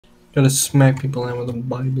Gotta smack people in with a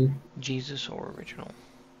Bible. Jesus or original?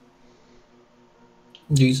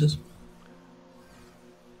 Jesus.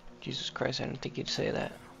 Jesus Christ, I didn't think you'd say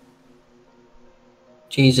that.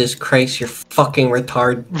 Jesus Christ, you're fucking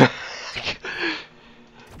retarded.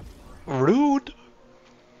 Rude.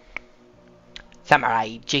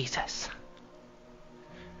 Samurai Jesus.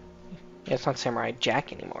 Yeah, it's not Samurai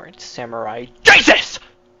Jack anymore. It's Samurai Jesus.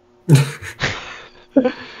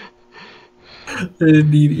 I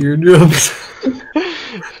need eardrums.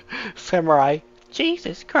 Samurai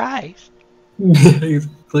Jesus Christ.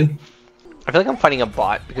 Exactly. I feel like I'm fighting a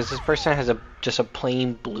bot because this person has just a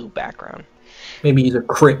plain blue background. Maybe he's a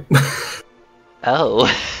crip. Oh.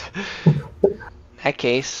 In that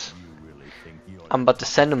case, I'm about to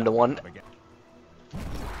send him to one.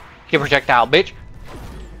 Get projectile, bitch.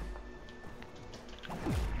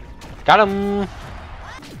 Got him.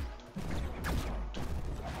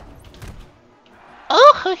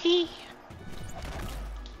 Oh, hee.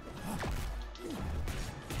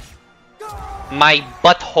 My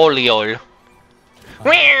butthole.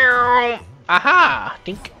 Aha!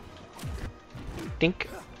 Dink. Dink.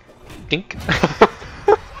 Dink.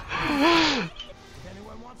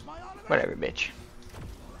 Whatever, bitch.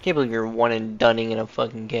 Can't believe you're one and dunning in a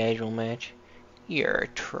fucking casual match. You're a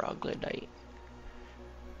troglodyte.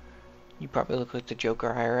 You probably look like the Joker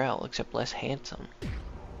IRL, except less handsome.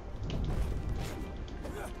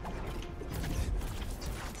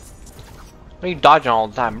 What are you dodging all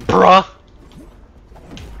the time, bruh?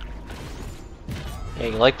 Yeah,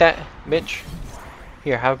 you like that, bitch?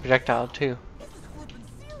 Here, have a projectile too.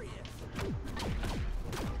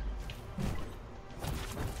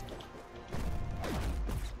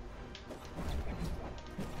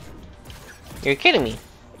 You're kidding me.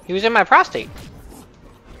 He was in my prostate.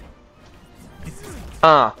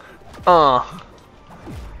 You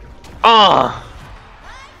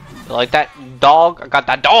like that, dog? I got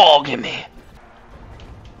that dog in me.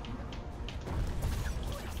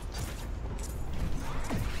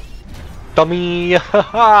 Dummy.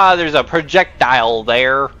 Haha, there's a projectile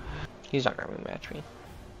there. He's not gonna rematch me.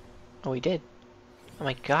 Oh, he did. Oh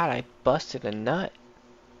my god, I busted a nut.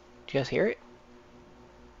 Did you guys hear it?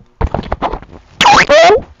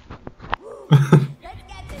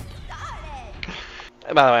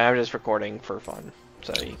 By the way, I'm just recording for fun,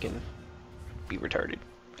 so you can be retarded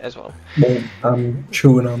as well. Well, I'm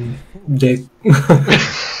chewing on dick.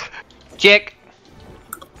 Chick!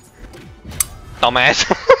 Dumbass.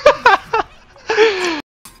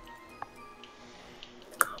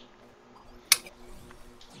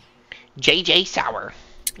 JJ Sour.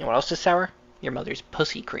 And what else is sour? Your mother's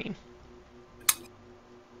pussy cream.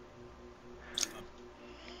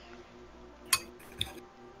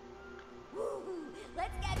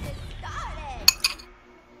 Let's get this started.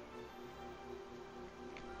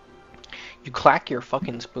 You clack your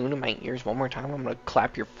fucking spoon in my ears one more time, I'm gonna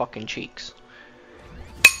clap your fucking cheeks.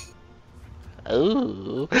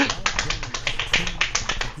 Oh.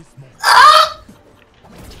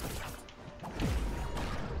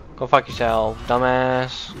 Go fuck yourself,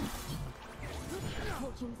 dumbass.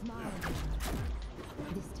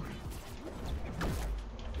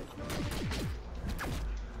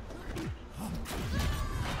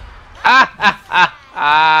 Ah ah ah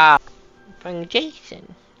ah! From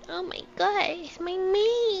Jason. Oh my god, it's my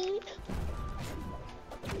meat.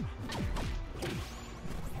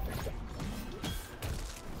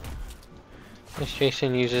 This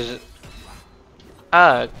Jason uses.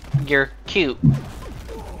 You're cute.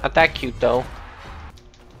 Not that cute though.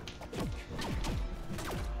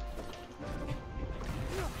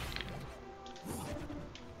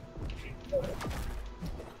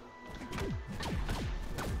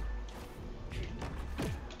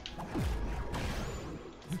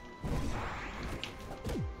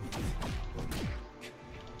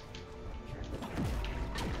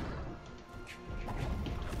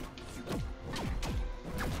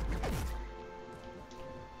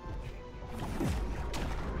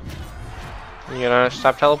 You gonna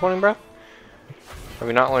stop teleporting, bro? Have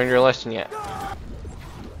we not learned your lesson yet?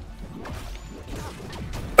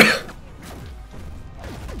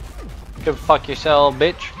 Go fuck yourself,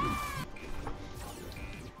 bitch.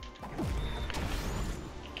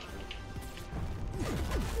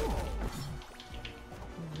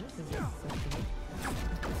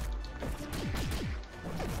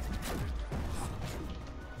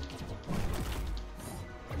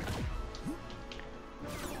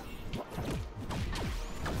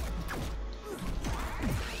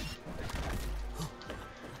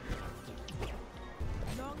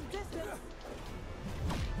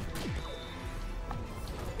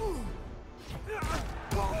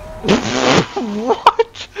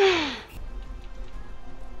 What?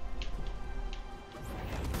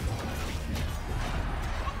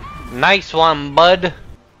 Nice one, bud. I am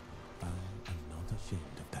not ashamed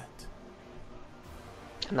of that.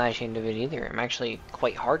 I'm not ashamed of it either. I'm actually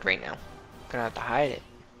quite hard right now. Gonna have to hide it.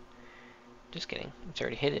 Just kidding. It's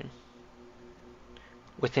already hidden.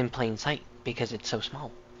 Within plain sight, because it's so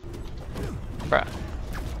small. Bruh.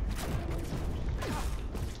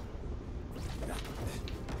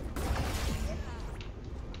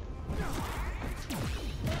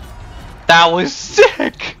 That was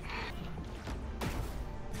sick!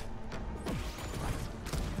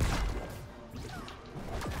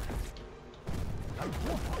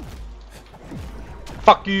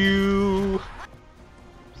 Fuck you!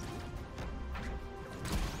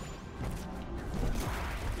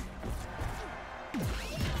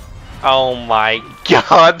 Oh my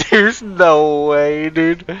god, there's no way,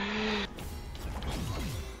 dude.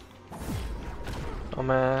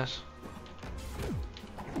 Dumbass.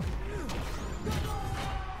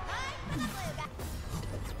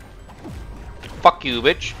 Fuck you,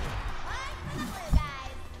 bitch.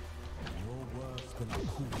 No worse than a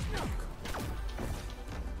cool knock.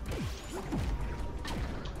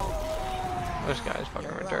 This guy's fucking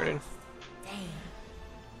retarded.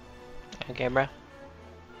 Okay, bruh.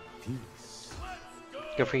 Peace.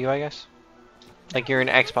 Good for you, I guess. Like, you're an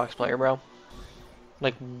Xbox player, bro.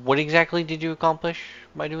 Like, what exactly did you accomplish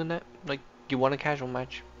by doing that? Like, you won a casual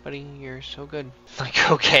match, buddy. You're so good.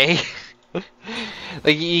 Like, okay.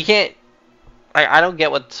 Like, you can't... I don't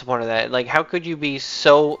get what's the point of that. Like, how could you be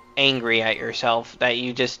so angry at yourself that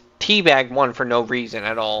you just teabag one for no reason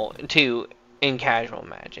at all, two in casual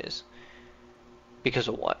matches? Because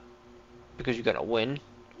of what? Because you're gonna win?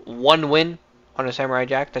 One win on a Samurai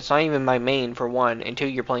Jack? That's not even my main for one, and two,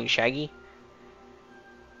 you're playing Shaggy?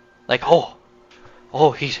 Like, oh,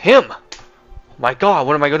 he's him! My god,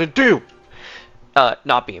 what am I gonna do?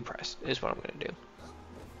 Not be impressed is what I'm gonna do.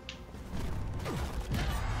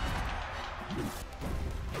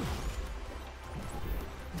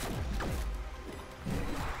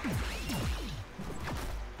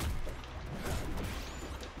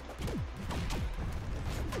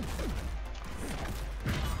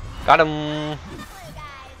 Got him!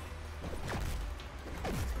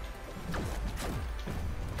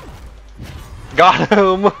 Got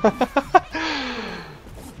him!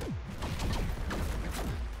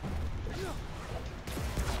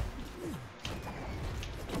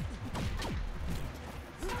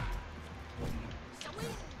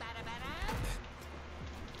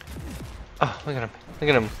 Oh, look at him. Look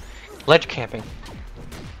at him. Ledge camping.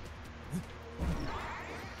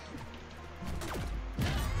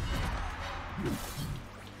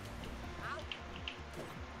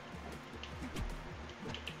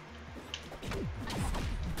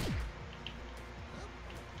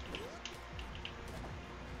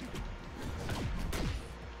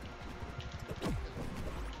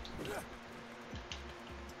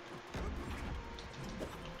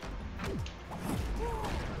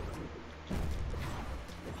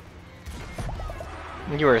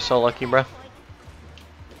 You were so lucky, bro.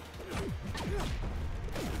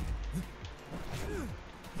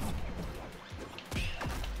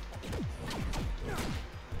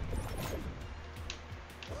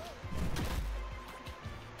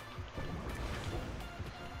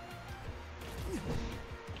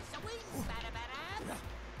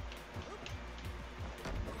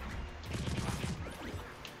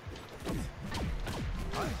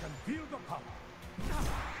 I can feel the power.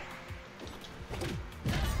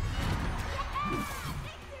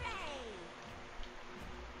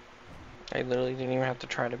 I literally didn't even have to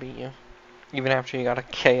try to beat you. Even after you got a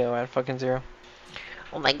KO at fucking 0.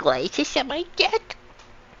 Oh my god, it's a Samurai Jack!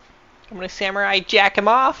 I'm gonna Samurai Jack him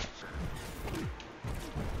off!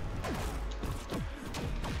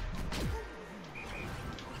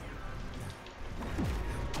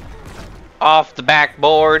 Off the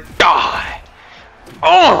backboard, die!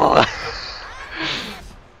 Oh!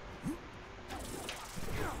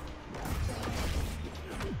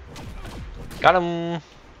 Got him!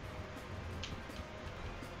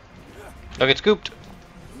 Don't get scooped!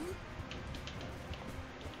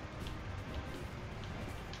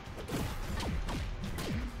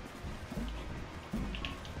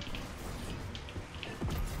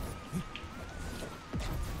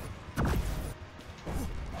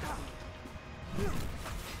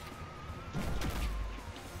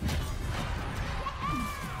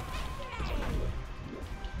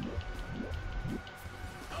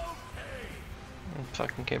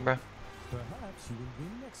 Fucking kid, bro. Perhaps you will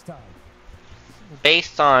win next time.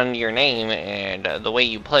 Based on your name and the way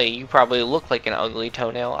you play, you probably look like an ugly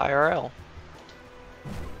toenail IRL.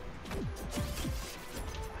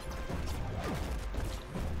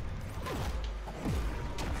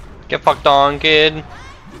 Get fucked on, kid.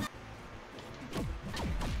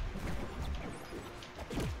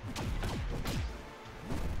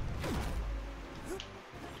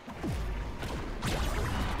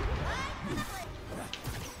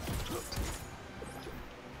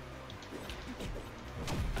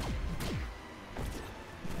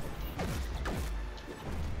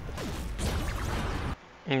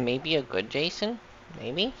 Maybe a good Jason?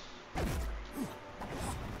 Maybe?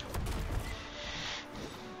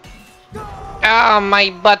 Ah, my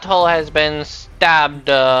butthole has been stabbed.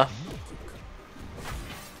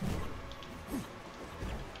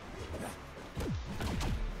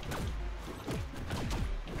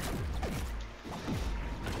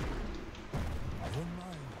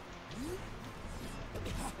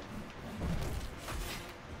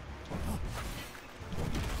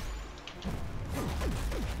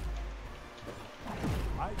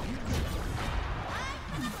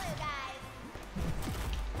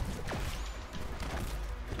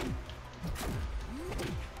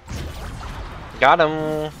 Got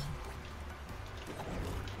him.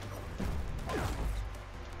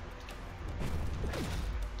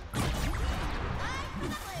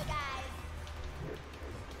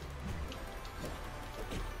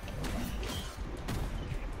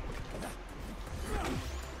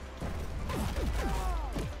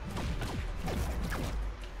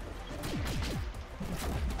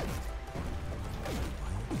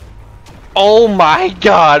 Oh my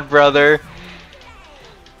god, brother.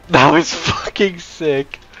 That was fucking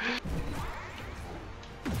sick.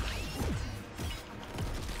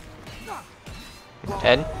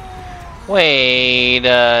 Ed? Wait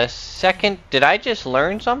a second. Did I just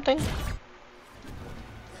learn something?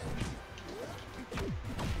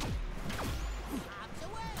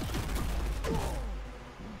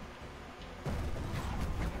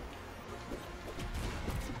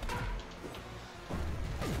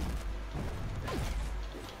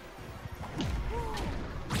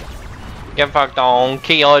 Get fucked on,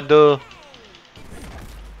 kid. Got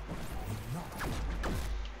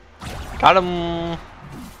him.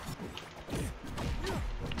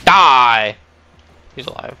 Die. He's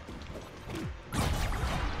alive.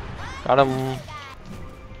 Got him.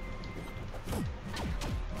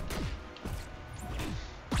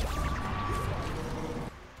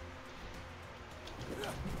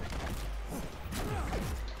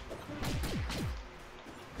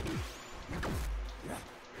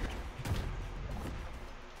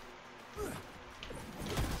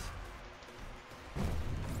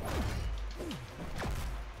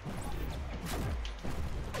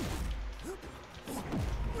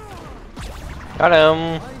 Got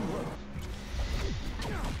him.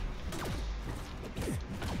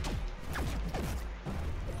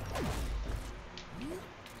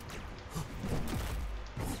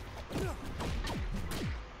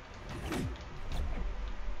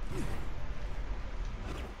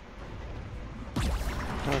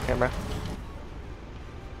 Okay, bro.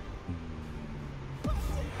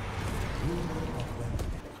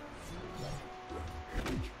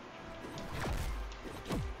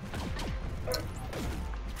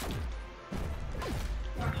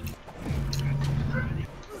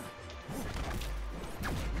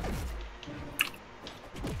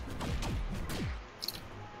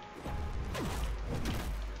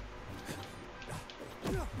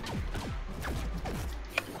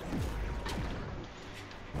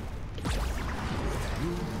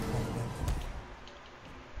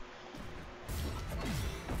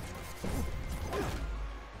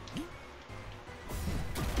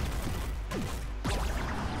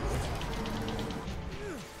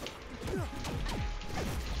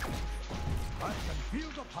 Feel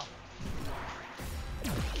the power.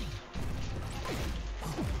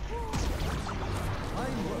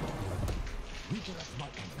 I'm working. Weaken as my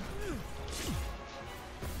anger.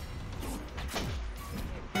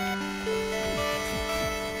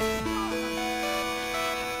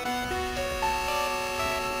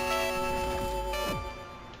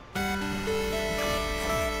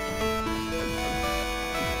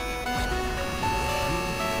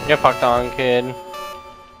 Get fucked on, kid.